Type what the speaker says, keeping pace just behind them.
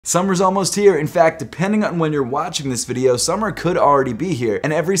Summer's almost here. In fact, depending on when you're watching this video, summer could already be here.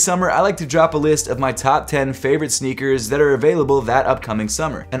 And every summer, I like to drop a list of my top 10 favorite sneakers that are available that upcoming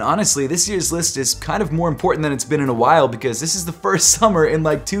summer. And honestly, this year's list is kind of more important than it's been in a while because this is the first summer in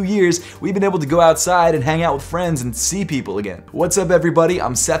like 2 years we've been able to go outside and hang out with friends and see people again. What's up, everybody?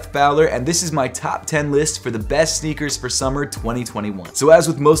 I'm Seth Fowler, and this is my top 10 list for the best sneakers for summer 2021. So as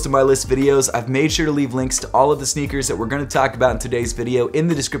with most of my list videos, I've made sure to leave links to all of the sneakers that we're going to talk about in today's video in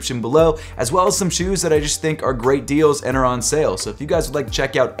the description below, as well as some shoes that I just think are great deals and are on sale. So if you guys would like to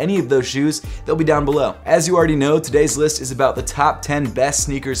check out any of those shoes, they'll be down below. As you already know, today's list is about the top 10 best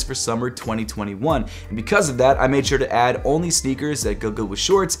sneakers for summer 2021. And because of that, I made sure to add only sneakers that go good with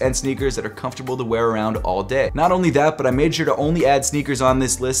shorts and sneakers that are comfortable to wear around all day. Not only that, but I made sure to only add sneakers on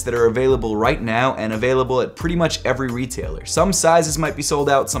this list that are available right now and available at pretty much every retailer. Some sizes might be sold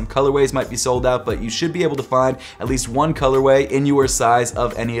out, some colorways might be sold out, but you should be able to find at least one colorway in your size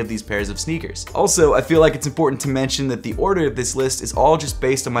of any of these pairs of sneakers. Also, I feel like it's important to mention that the order of this list is all just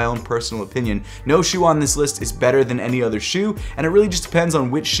based on my own personal opinion. No shoe on this list is better than any other shoe, and it really just depends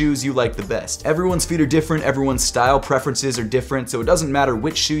on which shoes you like the best. Everyone's feet are different, everyone's style preferences are different, so it doesn't matter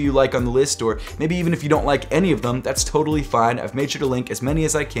which shoe you like on the list, or maybe even if you don't like any of them, that's totally fine. I've made sure to link as many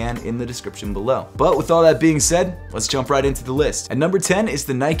as I can in the description below. But with all that being said, let's jump right into the list. At number 10 is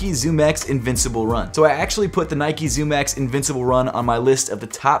the Nike Zoom X Invincible Run. So I actually put the Nike Zoom X Invincible Run on my list of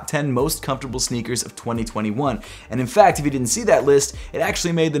the top 10 most comfortable sneakers of 2021. And in fact, if you didn't see that list, it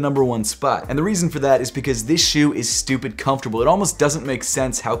actually made the #1 spot. And the reason for that is because this shoe is stupid comfortable. It almost doesn't make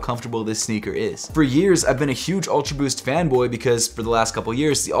sense how comfortable this sneaker is. For years, I've been a huge Ultraboost fanboy because for the last couple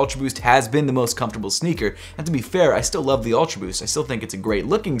years, the Ultraboost has been the most comfortable sneaker. And to be fair, I still love the Ultraboost. I still think it's a great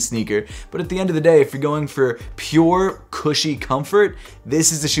looking sneaker, but at the end of the day, if you're going for pure, cushy comfort,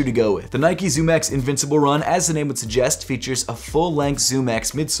 this is the shoe to go with. The Nike Zoom X Invincible Run, as the name would suggest, features a full-length Zoom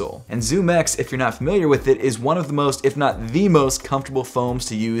X midsole. And Zoom X, if you're not familiar with it, is one of the most, if not the most, comfortable foams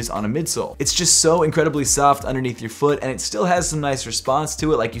to use on a midsole. It's just so incredibly soft underneath your foot, and it still has some nice response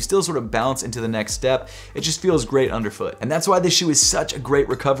to it, like you still sort of bounce into the next step. It just feels great underfoot. And that's why this shoe is such a great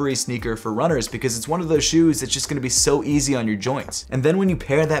recovery sneaker for runners, because it's one of those shoes that's just gonna be so easy on your joints. And then when you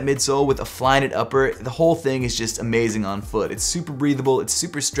pair that midsole with a Flyknit upper, the whole thing is just amazing on foot. It's super breathable, it's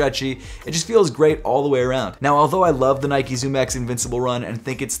super stretchy, it just feels great all the way around. Now, although I love the Nike Zoom X Invincible Run and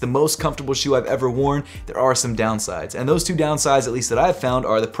think it's the most comfortable shoe I've ever worn, there are some downsides. And those two downsides, at least that I've found,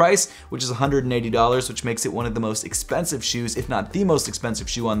 are the price, which is $180, which makes it one of the most expensive shoes, if not the most expensive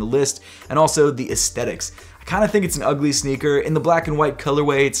shoe on the list, and also the aesthetics. I kind of think it's an ugly sneaker. In the black and white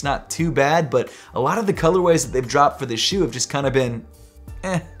colorway, it's not too bad, but a lot of the colorways that they've dropped for this shoe have just kind of been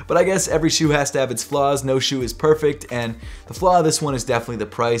eh. But I guess every shoe has to have its flaws. No shoe is perfect, and the flaw of this one is definitely the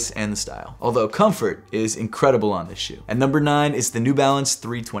price and the style. Although comfort is incredible on this shoe. At number 9 is the New Balance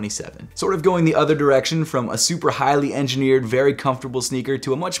 327. Sort of going the other direction from a super highly engineered, very comfortable sneaker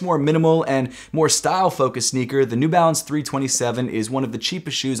to a much more minimal and more style-focused sneaker, the New Balance 327 is one of the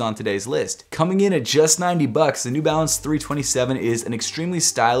cheapest shoes on today's list. Coming in at just 90 bucks, the New Balance 327 is an extremely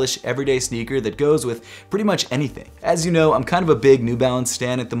stylish, everyday sneaker that goes with pretty much anything. As you know, I'm kind of a big New Balance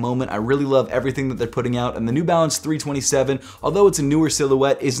stan at the moment. I really love everything that they're putting out, and the New Balance 327, although it's a newer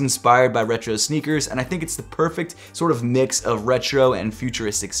silhouette, is inspired by retro sneakers, and I think it's the perfect sort of mix of retro and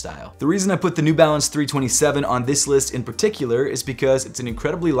futuristic style. The reason I put the New Balance 327 on this list in particular is because it's an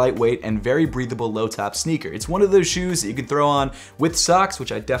incredibly lightweight and very breathable low-top sneaker. It's one of those shoes that you can throw on with socks,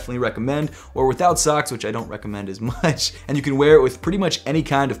 which I definitely recommend, or without socks, which I don't recommend as much, and you can wear it with pretty much any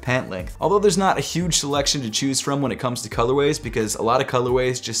kind of pant length. Although there's not a huge selection to choose from when it comes to colorways, because a lot of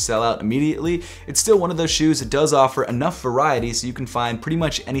colorways just sell out immediately, it's still one of those shoes that does offer enough variety so you can find pretty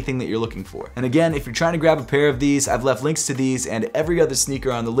much anything that you're looking for. And again, if you're trying to grab a pair of these, I've left links to these and every other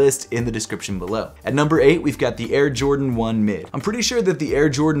sneaker on the list in the description below. At number 8, we've got the Air Jordan 1 Mid. I'm pretty sure that the Air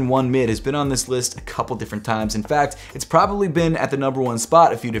Jordan 1 Mid has been on this list a couple different times. In fact, it's probably been at the #1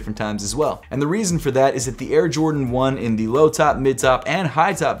 spot a few different times as well. And the reason for that is that the Air Jordan 1 in the low top, mid top, and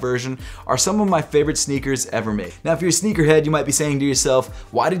high top version are some of my favorite sneakers ever made. Now, if you're a sneakerhead, you might be saying to yourself,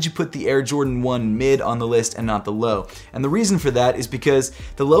 why did you put the Air Jordan 1 Mid on the list and not the low? And the reason for that is because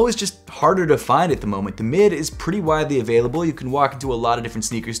the low is just harder to find at the moment. The mid is pretty widely available. You can walk into a lot of different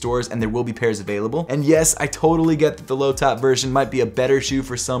sneaker stores and there will be pairs available. And yes, I totally get that the low top version might be a better shoe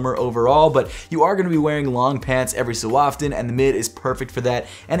for summer overall, but you are going to be wearing long pants every so often, and the mid is perfect for that.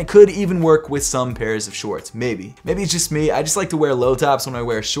 And it could even work with some pairs of shorts, maybe. Maybe it's just me. I just like to wear low tops when I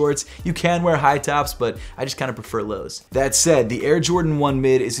wear shorts. You can wear high tops, but I just kind of prefer lows. That said, the Air Jordan 1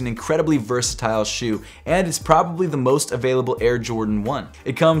 1 Mid is an incredibly versatile shoe, and it's probably the most available Air Jordan 1.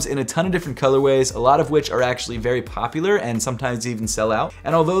 It comes in a ton of different colorways, a lot of which are actually very popular and sometimes even sell out.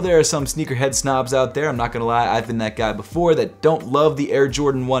 And although there are some sneakerhead snobs out there, I'm not gonna lie, I've been that guy before, that don't love the Air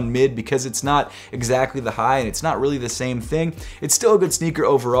Jordan 1 Mid because it's not exactly the high and it's not really the same thing. It's still a good sneaker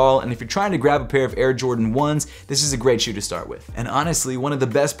overall, and if you're trying to grab a pair of Air Jordan 1s, this is a great shoe to start with. And honestly, one of the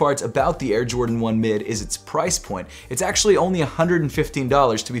best parts about the Air Jordan 1 Mid is its price point. It's actually only $115.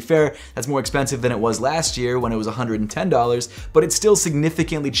 To be fair, that's more expensive than it was last year when it was $110, but it's still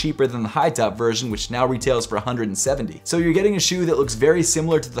significantly cheaper than the high top version, which now retails for $170. So you're getting a shoe that looks very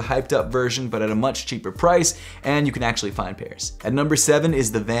similar to the hyped up version, but at a much cheaper price, and you can actually find pairs. At number 7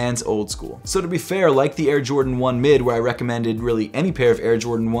 is the Vans Old Skool. So to be fair, like the Air Jordan 1 Mid, where I recommended really any pair of Air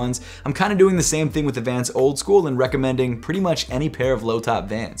Jordan 1s, I'm kind of doing the same thing with the Vans Old Skool and recommending pretty much any pair of low top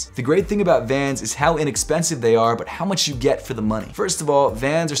Vans. The great thing about Vans is how inexpensive they are, but how much you get for the money. First of all,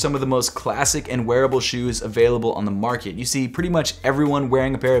 Vans are some of the most classic and wearable shoes available on the market. You see pretty much everyone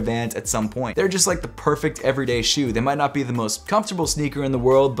wearing a pair of Vans at some point. They're just like the perfect everyday shoe. They might not be the most comfortable sneaker in the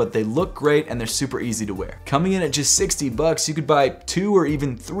world, but they look great and they're super easy to wear. Coming in at just 60 bucks, you could buy 2 or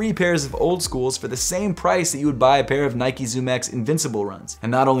even 3 pairs of Old Skools for the same price that you would buy a pair of Nike Zoom X Invincible runs.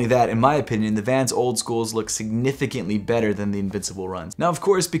 And not only that, in my opinion, the Vans Old Skools look significantly better than the Invincible runs. Now, of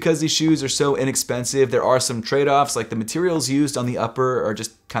course, because these shoes are so inexpensive, there are some trade-offs, like the materials used on the upper are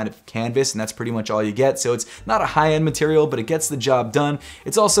just kind of canvas, and that's pretty much all you get. So it's not a high-end material, but it gets the job done.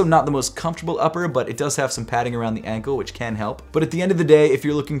 It's also not the most comfortable upper, but it does have some padding around the ankle, which can help. But at the end of the day, if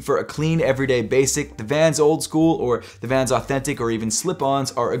you're looking for a clean everyday basic, the Vans Old Skool or the Vans Authentic or even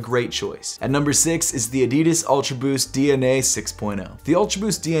slip-ons are a great choice. At number 6 is the Adidas Ultraboost DNA 6.0. The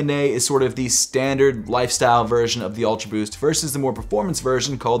Ultraboost DNA is sort of the standard lifestyle version of the Ultraboost versus the more performance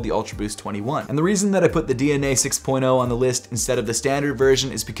version called the Ultraboost 21. And the reason that I put the DNA 6.0 on the list instead of the standard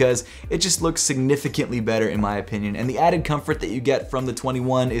version is because it just looks significantly better in my opinion, and the added comfort that you get from the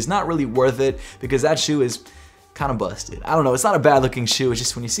 21 is not really worth it because that shoe is kind of busted. I don't know, it's not a bad looking shoe, it's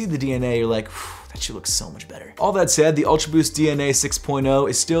just when you see the DNA you're like, that shoe looks so much better. All that said, the Ultraboost DNA 6.0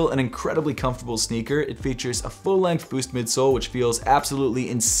 is still an incredibly comfortable sneaker. It features a full-length boost midsole, which feels absolutely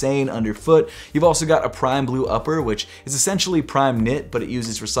insane underfoot. You've also got a prime blue upper, which is essentially prime knit, but it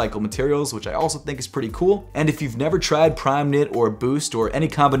uses recycled materials, which I also think is pretty cool. And if you've never tried prime knit or boost or any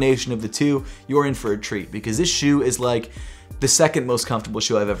combination of the two, you're in for a treat because this shoe is like the second most comfortable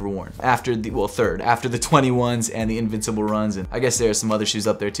shoe I've ever worn. After the, well, third, after the 21s and the Invincible runs, and I guess there are some other shoes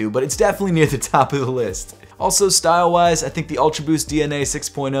up there too, but it's definitely near the top of the list. Also, style-wise, I think the Ultraboost DNA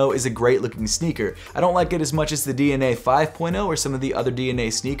 6.0 is a great looking sneaker. I don't like it as much as the DNA 5.0 or some of the other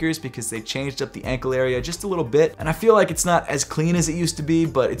DNA sneakers because they changed up the ankle area just a little bit, and I feel like it's not as clean as it used to be,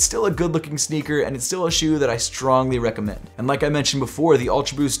 but it's still a good looking sneaker and it's still a shoe that I strongly recommend. And like I mentioned before, the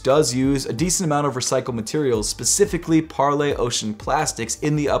Ultraboost does use a decent amount of recycled materials, specifically Parley Ocean plastics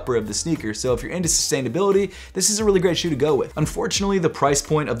in the upper of the sneaker, so if you're into sustainability, this is a really great shoe to go with. Unfortunately, the price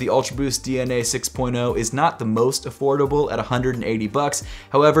point of the Ultraboost DNA 6.0 is not the most affordable at 180 bucks.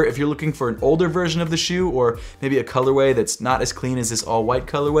 However, if you're looking for an older version of the shoe or maybe a colorway that's not as clean as this all white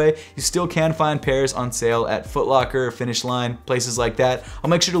colorway, you still can find pairs on sale at Foot Locker, Finish Line, places like that. I'll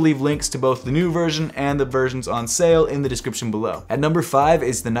make sure to leave links to both the new version and the versions on sale in the description below. At number 5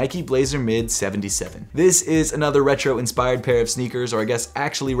 is the Nike Blazer Mid 77. This is another retro inspired pair of sneakers, or I guess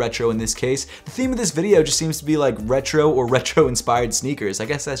actually retro in this case. The theme of this video just seems to be like retro or retro inspired sneakers. I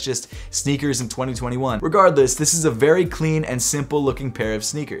guess that's just sneakers in 2021. Regardless, this is a very clean and simple looking pair of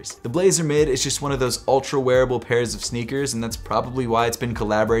sneakers. The Blazer Mid is just one of those ultra wearable pairs of sneakers, and that's probably why it's been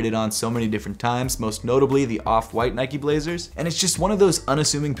collaborated on so many different times, most notably the off-white Nike Blazers. And it's just one of those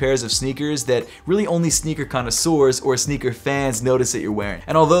unassuming pairs of sneakers that really only sneaker connoisseurs or sneaker fans notice that you're wearing.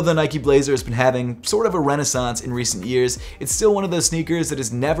 And although the Nike Blazer has been having sort of a renaissance in recent years, it's still one of those sneakers that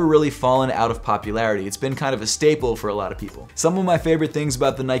has never really fallen out of popularity. It's been kind of a staple for a lot of people. Some of my favorite things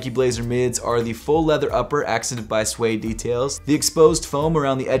about the Nike Blazer Mids are the full leather upper accented by suede details, the exposed foam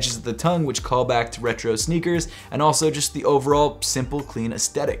around the edges of the tongue which call back to retro sneakers, and also just the overall simple, clean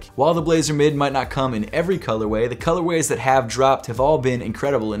aesthetic. While the Blazer Mid might not come in every colorway, the colorways that have dropped have all been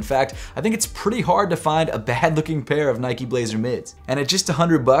incredible. In fact, I think it's pretty hard to find a bad looking pair of Nike Blazer Mids. And at just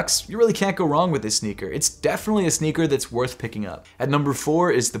 100 bucks, you really can't go wrong with this sneaker. It's definitely a sneaker that's worth picking up. At number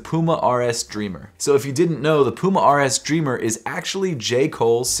 4 is the Puma RS Dreamer. So if you didn't know, the Puma RS Dreamer is actually J.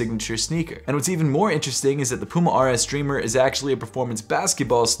 Cole's signature sneaker. And what's even more interesting interesting is that the Puma RS Dreamer is actually a performance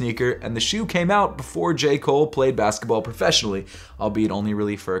basketball sneaker, and the shoe came out before J. Cole played basketball professionally, albeit only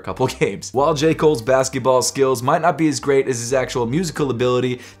really for a couple games. While J. Cole's basketball skills might not be as great as his actual musical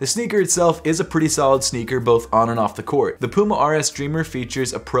ability, the sneaker itself is a pretty solid sneaker both on and off the court. The Puma RS Dreamer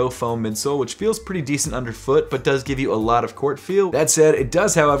features a pro foam midsole, which feels pretty decent underfoot, but does give you a lot of court feel. That said, it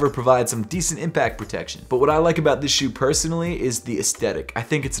does, however, provide some decent impact protection. But what I like about this shoe personally is the aesthetic. I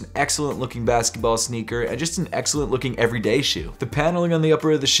think it's an excellent looking basketball sneaker and just an excellent looking everyday shoe. The paneling on the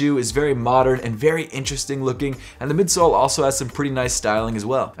upper of the shoe is very modern and very interesting looking, and the midsole also has some pretty nice styling as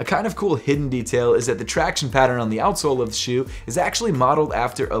well. A kind of cool hidden detail is that the traction pattern on the outsole of the shoe is actually modeled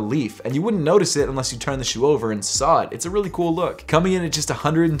after a leaf, and you wouldn't notice it unless you turned the shoe over and saw it. It's a really cool look. Coming in at just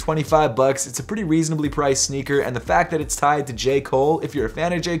 125 bucks, it's a pretty reasonably priced sneaker, and the fact that it's tied to J. Cole, if you're a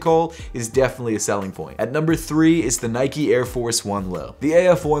fan of J. Cole, is definitely a selling point. At number 3 is the Nike Air Force 1 Low. The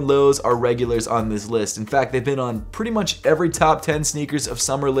AF1 Lows are regulars on this list. In fact, they've been on pretty much every top 10 sneakers of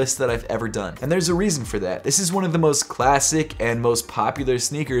summer list that I've ever done. And there's a reason for that. This is one of the most classic and most popular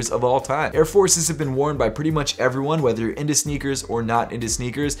sneakers of all time. Air Forces have been worn by pretty much everyone, whether you're into sneakers or not into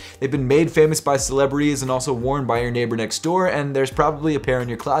sneakers. They've been made famous by celebrities and also worn by your neighbor next door, and there's probably a pair in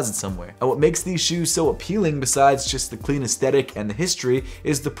your closet somewhere. And what makes these shoes so appealing, besides just the clean aesthetic and the history,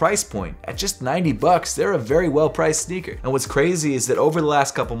 is the price point. At just 90 bucks, they're a very well priced sneaker. And what's crazy is that over the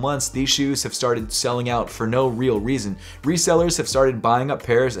last couple months, these shoes have started selling out for no real reason. Resellers have started buying up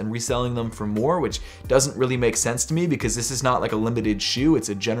pairs and reselling them for more, which doesn't really make sense to me because this is not like a limited shoe, it's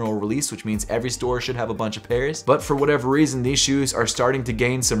a general release, which means every store should have a bunch of pairs. But for whatever reason, these shoes are starting to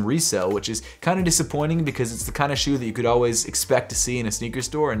gain some resale, which is kind of disappointing because it's the kind of shoe that you could always expect to see in a sneaker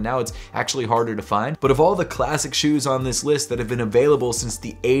store, and now it's actually harder to find. But of all the classic shoes on this list that have been available since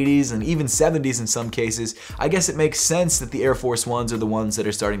the 80s and even 70s in some cases, I guess it makes sense that the Air Force Ones are the ones that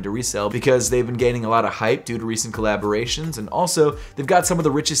are starting to resell because they've been gaining a lot of hype due to recent collaborations, and also they've got some of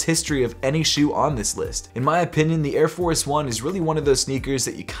the richest history of any shoe on this list. In my opinion, the Air Force One is really one of those sneakers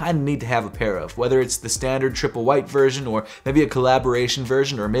that you kind of need to have a pair of, whether it's the standard triple white version or maybe a collaboration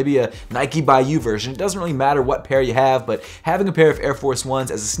version or maybe a Nike by You version. It doesn't really matter what pair you have, but having a pair of Air Force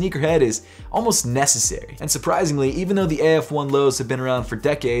Ones as a sneakerhead is almost necessary. And surprisingly, even though the AF1 Lows have been around for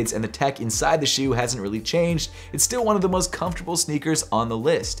decades and the tech inside the shoe hasn't really changed, it's still one of the most comfortable sneakers on the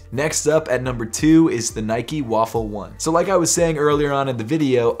list. Next up at number 2 is the Nike Waffle 1. So like I was saying earlier on in the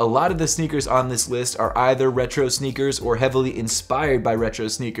video, a lot of the sneakers on this list are either retro sneakers or heavily inspired by retro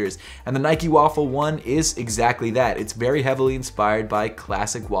sneakers, and the Nike Waffle 1 is exactly that. It's very heavily inspired by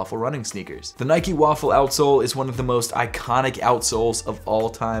classic waffle running sneakers. The Nike Waffle outsole is one of the most iconic outsoles of all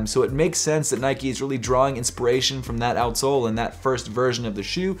time, so it makes sense that Nike is really drawing inspiration from that outsole and that first version of the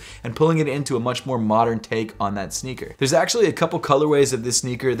shoe and pulling it into a much more modern take on that sneaker. There's actually a couple colorways of this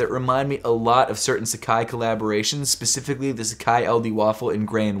sneaker that remind me a lot of certain Sacai collaborations, specifically the Sacai LD Waffle in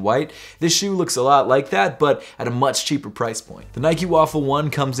gray and white. This shoe looks a lot like that, but at a much cheaper price point. The Nike Waffle 1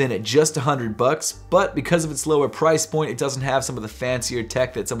 comes in at just 100 bucks, but because of its lower price point, it doesn't have some of the fancier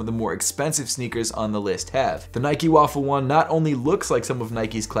tech that some of the more expensive sneakers on the list have. The Nike Waffle 1 not only looks like some of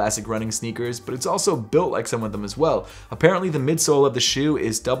Nike's classic running sneakers, but it's also built like some of them as well. Apparently the midsole of the shoe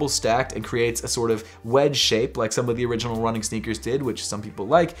is double stacked and creates a sort of wedge shape like some of the original running sneakers did, which some people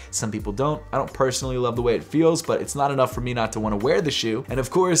like, some people don't. I don't personally love the way it feels, but it's not enough for me not to want to wear the shoe. And of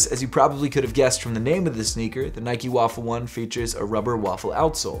course, as you probably could have guessed from the name of the sneaker, the Nike Waffle 1 features a rubber waffle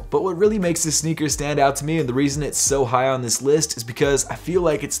outsole. But what really makes this sneaker stand out to me, and the reason it's so high on this list, is because I feel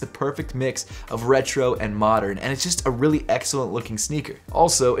like it's the perfect mix of retro and modern, and it's just a really excellent looking sneaker.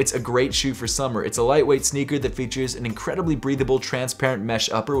 Also, it's a great shoe for summer. It's a lightweight sneaker that features an incredibly breathable, transparent mesh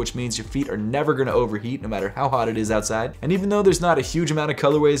upper, which means your feet are never going to overheat no matter how hot it is outside. And even though there's not a huge amount of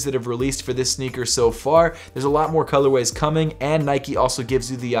colorways that have released for this sneaker so far, there's a lot more colorways coming, and Nike also gives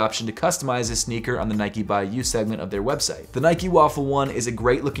you the option to customize this sneaker on the Nike by You segment of their website. The Nike Waffle 1 is a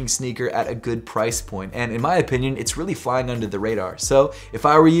great looking sneaker at a good price point, and in my opinion, it's really flying under the radar. So if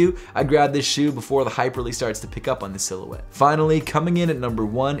I were you, I'd grab this shoe before the hype really starts to pick up on this silhouette. Finally, coming in at number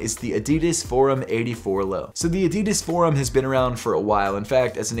 1 is the Adidas Forum 84 Low. So the Adidas Forum has been around for a while. In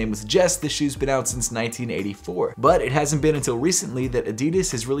fact, as the name would suggest, this shoe's been out since 1984. But it hasn't been until recently that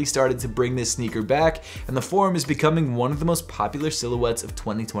Adidas has really started to bring this sneaker back, and the Forum is becoming one of the most popular silhouettes of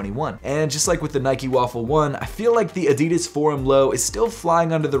 2021. And just like with the Nike Waffle 1, I feel like the Adidas Forum Low is still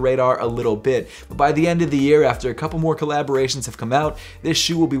flying under the radar a little bit, but by the end of the year, after a couple more collaborations have come out, this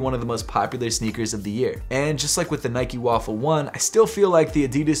shoe will be one of the most popular sneakers of the year. And just like with the Nike Waffle 1, I still feel like the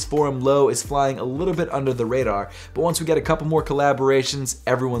Adidas Forum Low is flying a little bit under the radar, but once we get a couple more collaborations,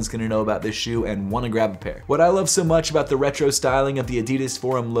 everyone's gonna know about this shoe and wanna grab a pair. What I love so much about the retro styling of the Adidas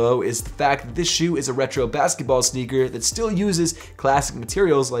Forum Low is the fact that this shoe is a retro basketball sneaker that still uses classic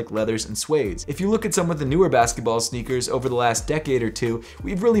materials like leathers and suedes. If you look at some of the newer basketball sneakers over the last decade or two,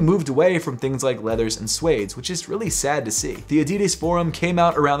 we've really moved away from things like leathers and suedes, which is really sad to see. The Adidas Forum came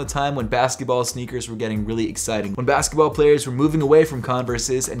out around the time when basketball sneakers were getting really exciting, when basketball players were moving away from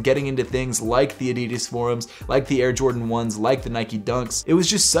Converses and getting into things like the Adidas Forums, like the Air Jordan 1s, like the Nike Dunks. It was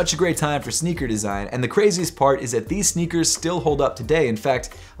just such a great time for sneaker design, and the craziest part is that these sneakers still hold up today. In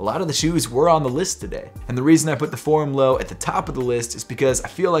fact, a lot of the shoes were on the list today. And the reason I put the Forum Low at the top of the list is because I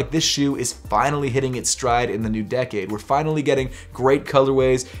feel like this shoe is finally hitting its stride in the new decade. We're finally getting great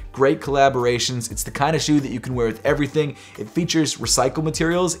colorways, great collaborations. It's the kind of shoe that you can wear with everything. It features recycled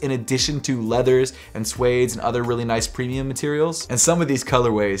materials in addition to leathers and suedes and other really nice premium materials. And some of these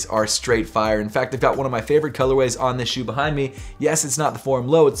colorways are straight fire. In fact, I've got one of my favorite colorways on this shoe behind me. Yes, it's not the Forum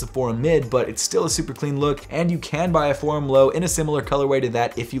Low, it's the Forum Mid, but it's still a super clean look, and you can buy a Forum Low in a similar colorway to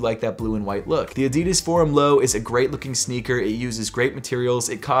that if you like that blue and white look. The Adidas Forum Low is a great looking sneaker. It uses great materials.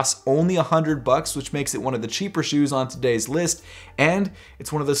 It costs only $100, which makes it one of the cheaper shoes on today's list, and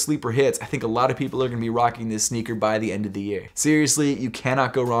it's one of those sleeper hits. I think a lot of people are going to be rocking this sneaker by the end of the year. Seriously, you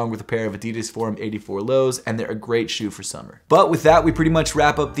cannot go wrong with a pair of Adidas Forum 84 Lows, and they're a great shoe for summer. But with that, we pretty much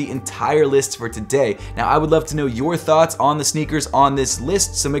wrap up the entire list for today. Now, I would love to know your thoughts on the sneakers on this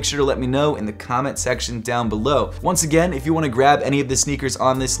list, so make sure to let me know in the comment section down below. Once again, if you want to grab any of the sneakers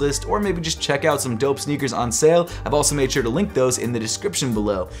on this list, or maybe just check out some dope sneakers on sale, I've also made sure to link those in the description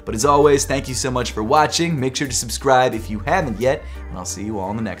below. But as always, thank you so much for watching. Make sure to subscribe if you haven't yet, and I'll see you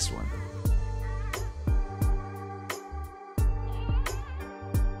all in the next one.